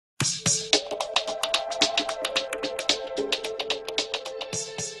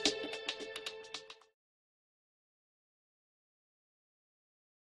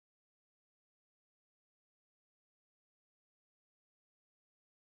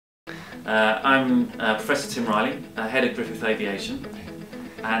I'm Professor Tim Ryley, Head of Griffith Aviation,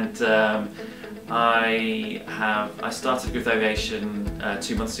 and I started Griffith Aviation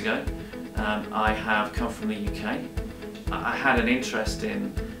 2 months ago. I have come from the UK. I had an interest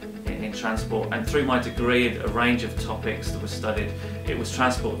in transport, and through my degree, a range of topics that were studied, it was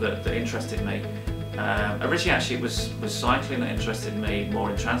transport that interested me. Originally actually it was cycling that interested me more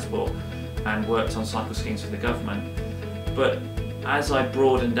in transport, and worked on cycle schemes for the government. But as I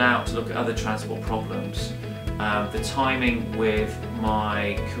broadened out to look at other transport problems, the timing with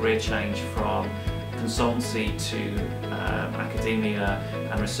my career change from consultancy to academia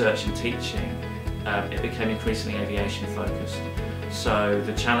and research and teaching, it became increasingly aviation focused. So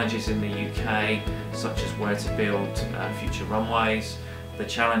the challenges in the UK, such as where to build future runways, the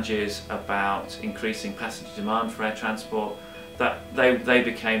challenges about increasing passenger demand for air transport, that they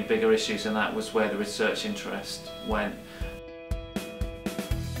became bigger issues, and that was where the research interest went.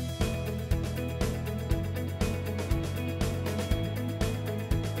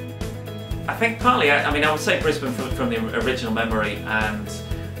 I think partly, I would say Brisbane from the original memory and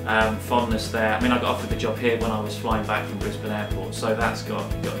fondness there. I got offered the job here when I was flying back from Brisbane Airport, so that's got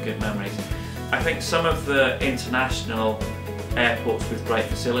good memories. I think some of the international airports with great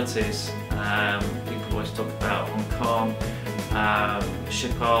facilities, people always talk about Hong Kong,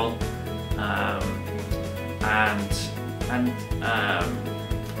 Schiphol, and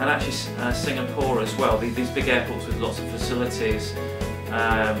actually Singapore as well. These big airports with lots of facilities.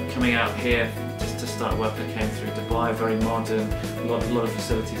 Coming out here to start work, I came through Dubai, very modern, a lot of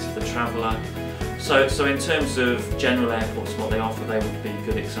facilities for the traveller. So in terms of general airports, what they offer, they would be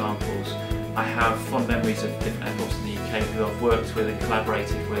good examples. I have fond memories of different airports in the UK who I've worked with and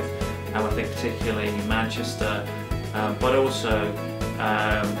collaborated with, I think particularly Manchester, but also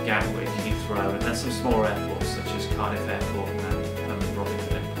Gatwick, Heathrow, and then some smaller airports such as Cardiff Airport and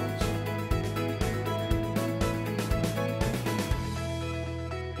Robinson airports.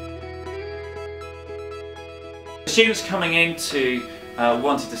 Students coming into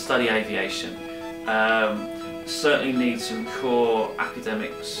wanting to study aviation certainly need some core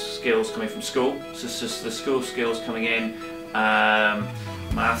academic skills coming from school. So the school skills coming in,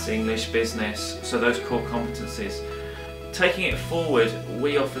 maths, English, business, so those core competencies. Taking it forward,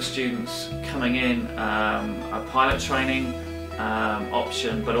 we offer students coming in a pilot training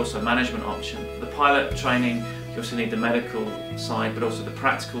option, but also a management option. The pilot training, you also need the medical side, but also the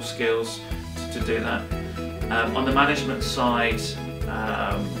practical skills to do that. On the management side,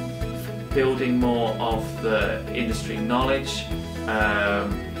 building more of the industry knowledge.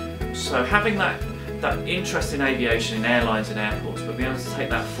 So having that interest in aviation, in airlines and airports, but being able to take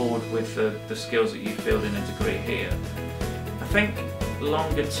that forward with the skills that you build in a degree here. I think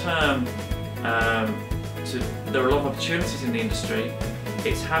longer term, there are a lot of opportunities in the industry.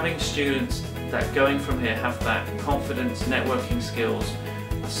 It's having students that going from here have that confidence, networking skills.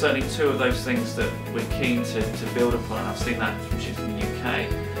 Certainly two of those things that we're keen to build upon, and I've seen that from students in the UK,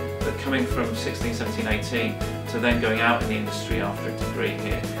 that coming from 16, 17, 18 to then going out in the industry after a degree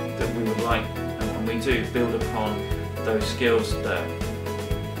here, that we would like, and we do, build upon those skills that,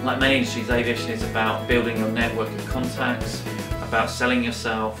 like many industries, aviation is about building your network of contacts, about selling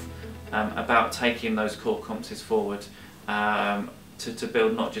yourself, about taking those core competencies forward to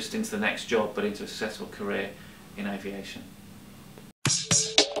build not just into the next job but into a successful career in aviation.